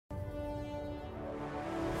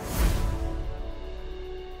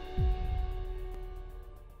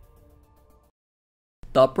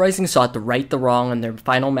The Uprising sought to right the wrong in their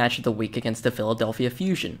final match of the week against the Philadelphia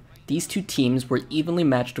Fusion. These two teams were evenly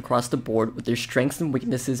matched across the board, with their strengths and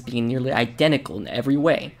weaknesses being nearly identical in every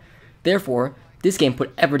way. Therefore, this game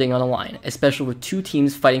put everything on the line, especially with two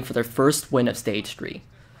teams fighting for their first win of Stage 3.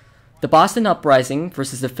 The Boston Uprising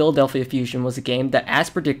versus the Philadelphia Fusion was a game that, as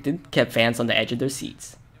predicted, kept fans on the edge of their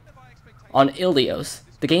seats. On Ilios,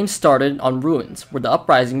 the game started on Ruins, where the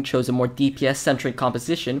Uprising chose a more DPS-centric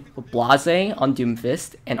composition with Blase on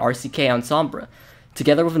Doomfist and RCK on Sombra.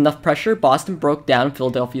 Together with enough pressure, Boston broke down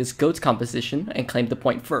Philadelphia's GOATS composition and claimed the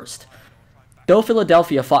point first. Though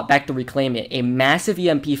Philadelphia fought back to reclaim it, a massive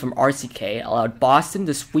EMP from RCK allowed Boston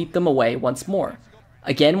to sweep them away once more.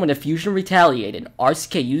 Again, when the Fusion retaliated,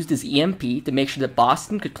 RCK used his EMP to make sure that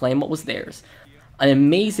Boston could claim what was theirs. An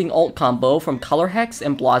amazing ult combo from Color Hex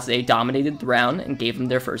and Blase dominated the round and gave them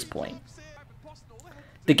their first point.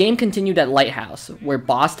 The game continued at Lighthouse, where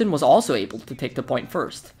Boston was also able to take the point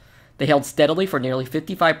first. They held steadily for nearly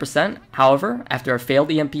 55%, however, after a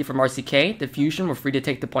failed EMP from RCK, the Fusion were free to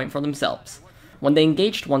take the point for themselves. When they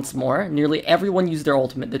engaged once more, nearly everyone used their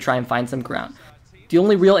ultimate to try and find some ground. The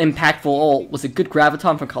only real impactful ult was a good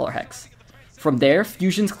Graviton from Color Hex. From there,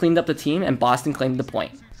 Fusions cleaned up the team and Boston claimed the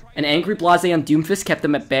point. An angry Blase on Doomfist kept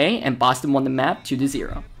them at bay, and Boston won the map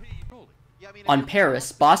 2-0. On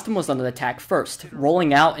Paris, Boston was on the attack first,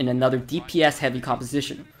 rolling out in another DPS-heavy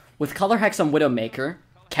composition. With Color Hex on Widowmaker,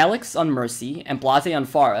 Calyx on Mercy, and Blase on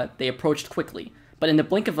Pharah, they approached quickly, but in the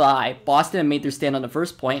blink of an eye, Boston had made their stand on the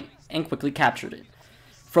first point and quickly captured it.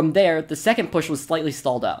 From there, the second push was slightly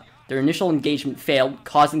stalled out. Their initial engagement failed,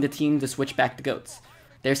 causing the team to switch back to GOATS.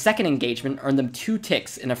 Their second engagement earned them 2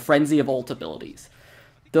 ticks in a frenzy of ult abilities.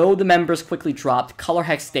 Though the members quickly dropped, Color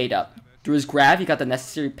Hex stayed up. Through his grab, he got the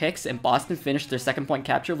necessary picks, and Boston finished their second point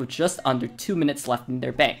capture with just under 2 minutes left in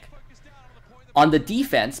their bank. On the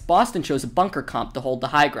defense, Boston chose a bunker comp to hold the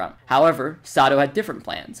high ground. However, Sato had different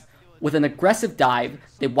plans. With an aggressive dive,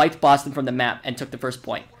 they wiped Boston from the map and took the first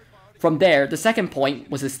point. From there, the second point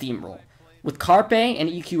was a steamroll. With Carpe and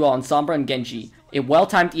EQ on Sombra and Genji, a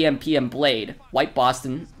well-timed EMP and Blade wiped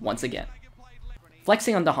Boston once again.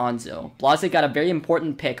 Flexing on the Hanzo, Blase got a very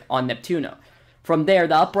important pick on Neptuno. From there,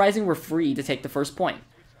 the Uprising were free to take the first point.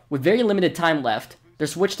 With very limited time left, their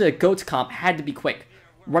switch to the GOATS comp had to be quick.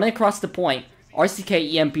 Running across the point,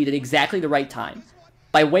 RCK EMP'd at exactly the right time.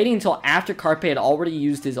 By waiting until after Carpe had already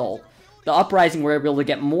used his ult, the Uprising were able to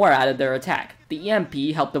get more out of their attack. The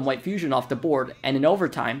EMP helped them wipe Fusion off the board, and in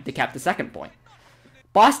overtime, they capped the second point.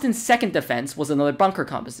 Boston's second defense was another bunker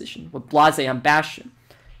composition, with Blase on Bastion.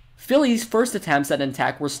 Philly's first attempts at an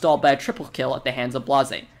attack were stalled by a triple kill at the hands of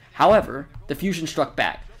Blase. However, the Fusion struck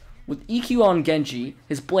back. With EQ on Genji,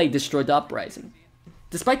 his blade destroyed the Uprising.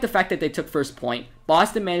 Despite the fact that they took first point,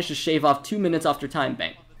 Boston managed to shave off 2 minutes off their time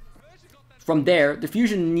bank. From there, the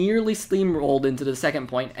Fusion nearly steamrolled into the second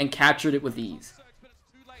point and captured it with ease.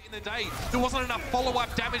 The day. There wasn't enough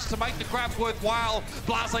follow-up damage to make the grab worthwhile.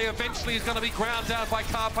 Blase eventually is going to be ground down by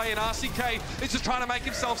Carpe, and RCK is just trying to make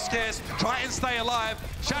himself scarce, try and stay alive.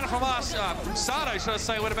 Shadow from us, from Sato, should I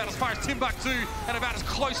say, went about as far as Timbuktu and about as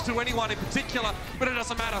close to anyone in particular, but it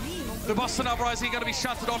doesn't matter. The Boston Uprising are going to be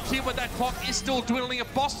shunted off here, but that clock is still dwindling.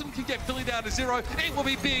 If Boston can get Philly down to 0, it will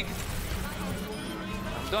be big.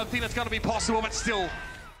 Don't think that's going to be possible, but still.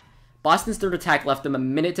 Boston's third attack left them a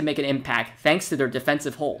minute to make an impact thanks to their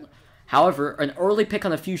defensive hold. However, an early pick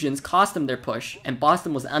on the Fusions cost them their push, and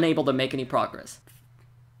Boston was unable to make any progress.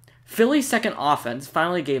 Philly's second offense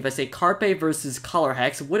finally gave us a Carpe versus Color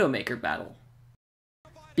Hex Widowmaker battle.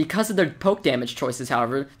 Because of their poke damage choices,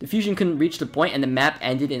 however, the Fusion couldn't reach the point and the map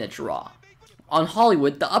ended in a draw. On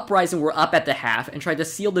Hollywood, the Uprising were up at the half and tried to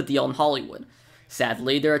seal the deal on Hollywood.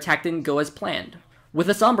 Sadly, their attack didn't go as planned. With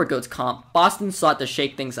a Sombra GOATS comp, Boston sought to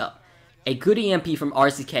shake things up. A good EMP from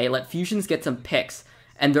RCK let Fusions get some picks,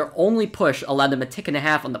 and their only push allowed them a tick and a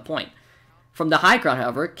half on the point. From the high ground,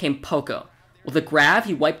 however, came Poco. With a grab,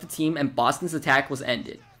 he wiped the team and Boston's attack was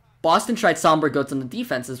ended. Boston tried Sombra GOATS on the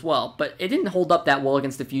defense as well, but it didn't hold up that well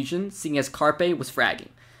against the Fusion, seeing as Carpe was fragging.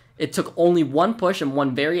 It took only one push and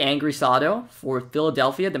one very angry Sato for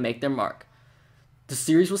Philadelphia to make their mark. The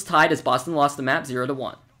series was tied as Boston lost the map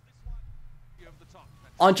 0-1.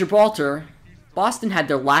 On Gibraltar, Boston had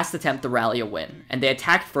their last attempt to rally a win, and they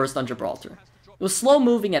attacked first on Gibraltar. It was slow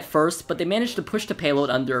moving at first, but they managed to push the payload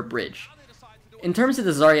under a bridge. In terms of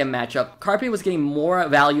the Zarya matchup, Carpe was getting more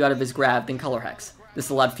value out of his grab than Color Hex. This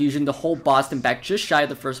allowed Fusion to hold Boston back just shy of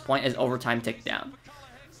the first point as overtime ticked down.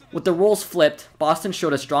 With the roles flipped, Boston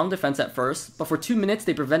showed a strong defense at first, but for 2 minutes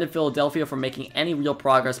they prevented Philadelphia from making any real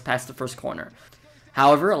progress past the first corner.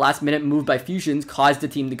 However, a last-minute move by Fusions caused the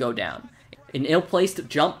team to go down. An ill-placed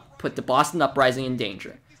jump put the Boston Uprising in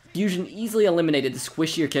danger. Fusion easily eliminated the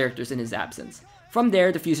squishier characters in his absence. From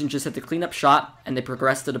there, the Fusion just had to clean up shot, and they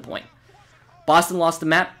progressed to the point. Boston lost the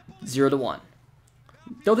map 0-1.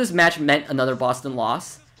 Though this match meant another Boston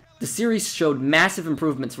loss, the series showed massive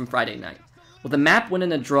improvements from Friday night. With the map win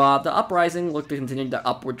and a draw, the Uprising looked to continue their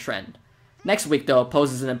upward trend. Next week, though,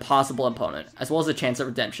 poses an impossible opponent, as well as a chance at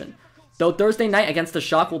redemption. Though Thursday night against the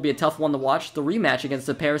Shock will be a tough one to watch, the rematch against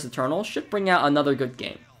the Paris Eternal should bring out another good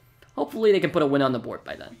game. Hopefully they can put a win on the board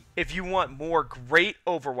by then. If you want more great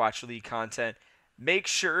Overwatch League content, make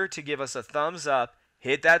sure to give us a thumbs up,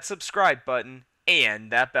 hit that subscribe button,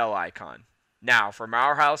 and that bell icon. Now, from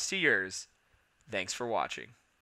our house to yours, thanks for watching.